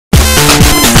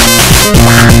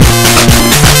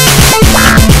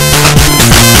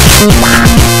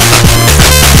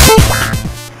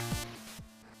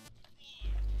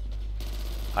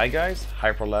Hi guys,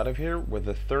 hyperLativ here with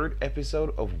the third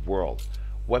episode of World,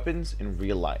 Weapons in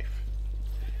Real Life.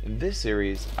 In this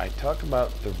series, I talk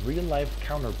about the real-life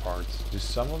counterparts to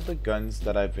some of the guns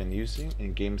that I've been using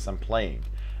in games I'm playing,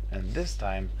 and this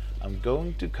time I'm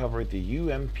going to cover the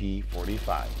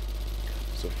UMP45.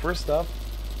 So first up,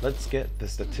 let's get the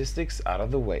statistics out of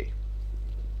the way.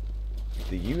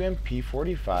 The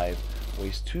UMP45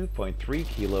 weighs 2.3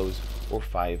 kilos or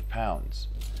 5 pounds.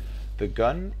 The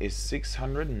gun is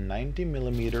 690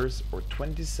 millimeters or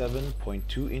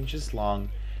 27.2 inches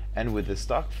long, and with the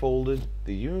stock folded,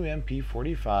 the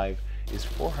UMP45 is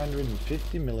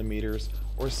 450 millimeters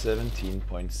or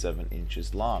 17.7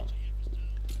 inches long.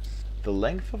 The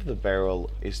length of the barrel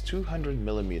is 200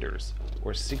 millimeters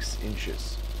or 6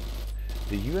 inches.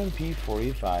 The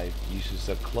UMP45 uses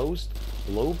a closed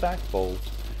blowback bolt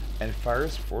and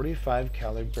fires 45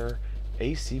 caliber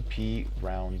ACP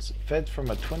rounds fed from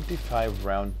a 25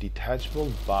 round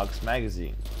detachable box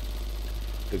magazine.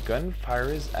 The gun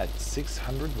fires at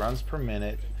 600 rounds per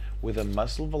minute with a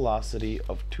muzzle velocity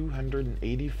of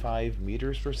 285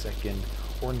 meters per second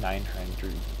or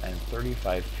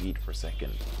 935 feet per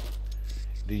second.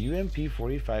 The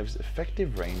UMP45's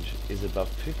effective range is about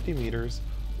 50 meters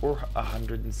or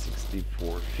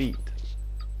 164 feet.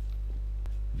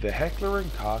 The Heckler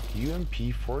 & Koch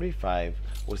UMP45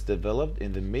 was developed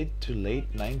in the mid to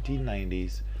late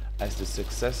 1990s as the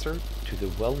successor to the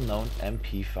well-known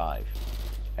MP5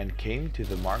 and came to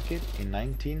the market in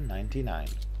 1999.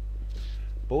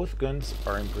 Both guns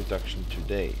are in production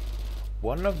today.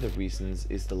 One of the reasons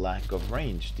is the lack of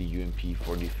range the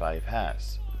UMP45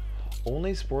 has,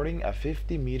 only sporting a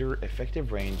 50-meter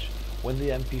effective range when the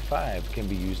MP5 can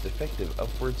be used effective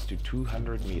upwards to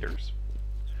 200 meters.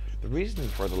 The reason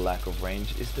for the lack of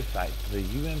range is the fact that the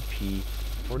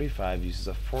UMP45 uses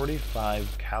a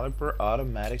 45 caliber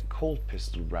automatic Colt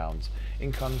pistol rounds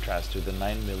in contrast to the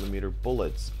 9mm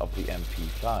bullets of the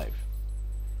MP5.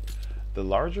 The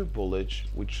larger bullets,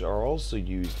 which are also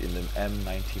used in the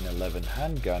M1911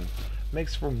 handgun,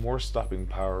 makes for more stopping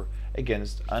power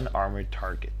against unarmored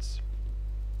targets.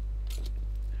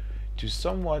 To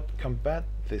somewhat combat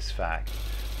this fact,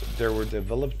 there were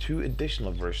developed two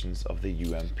additional versions of the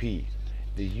UMP,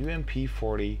 the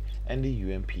UMP40 and the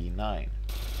UMP9.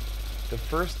 The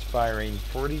first firing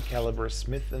 40 caliber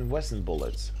Smith & Wesson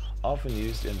bullets, often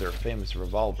used in their famous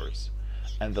revolvers,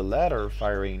 and the latter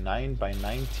firing 9 by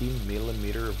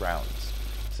 19mm rounds,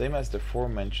 same as the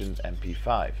aforementioned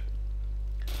MP5.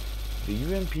 The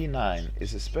UMP9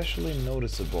 is especially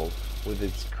noticeable with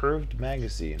its curved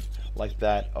magazine like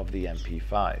that of the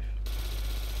MP5.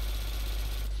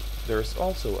 There is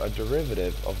also a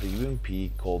derivative of the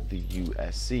UMP called the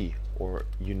USC, or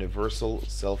Universal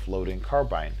Self-Loading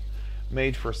Carbine,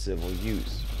 made for civil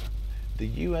use.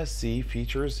 The USC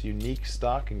features unique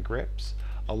stock and grips,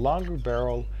 a longer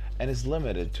barrel, and is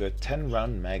limited to a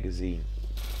 10-round magazine.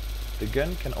 The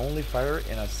gun can only fire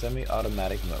in a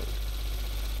semi-automatic mode.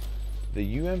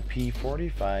 The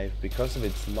UMP45, because of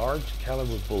its large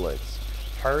caliber bullets,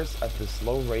 fires at the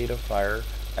slow rate of fire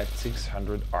at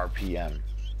 600 RPM.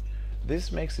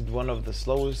 This makes it one of the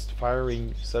slowest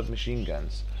firing submachine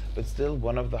guns, but still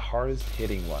one of the hardest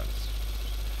hitting ones.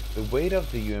 The weight of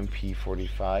the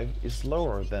UMP45 is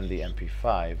lower than the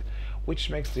MP5, which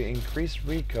makes the increased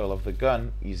recoil of the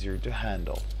gun easier to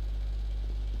handle.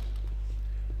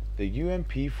 The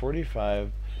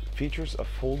UMP45 features a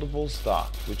foldable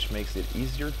stock, which makes it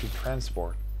easier to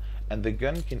transport, and the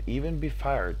gun can even be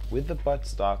fired with the butt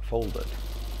stock folded.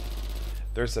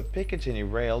 There's a Picatinny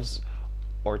rails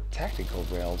or tactical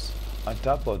rails on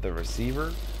top of the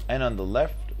receiver and on the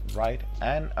left, right,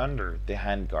 and under the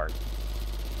handguard.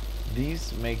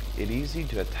 These make it easy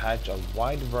to attach a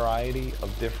wide variety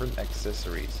of different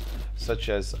accessories, such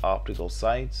as optical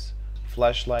sights,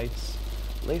 flashlights,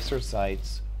 laser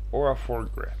sights, or a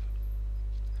foregrip.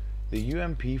 The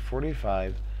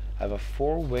UMP45 have a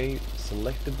 4-way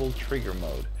selectable trigger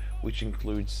mode, which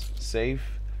includes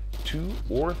safe 2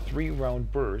 or 3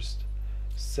 round burst,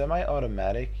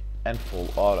 semi-automatic, and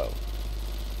full auto.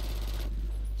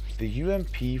 The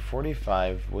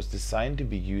UMP45 was designed to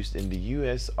be used in the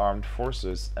US Armed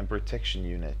Forces and protection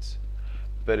units,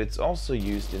 but it's also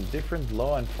used in different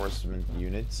law enforcement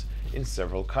units in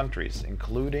several countries,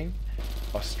 including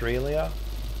Australia,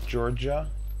 Georgia,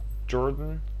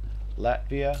 Jordan,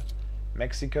 Latvia,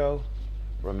 Mexico,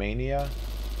 Romania,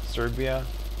 Serbia,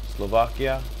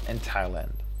 Slovakia, and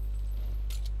Thailand.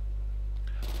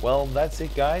 Well, that's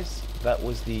it guys. That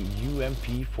was the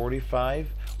UMP45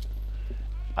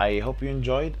 I hope you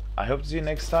enjoyed. I hope to see you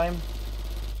next time.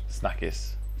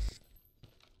 Snackis.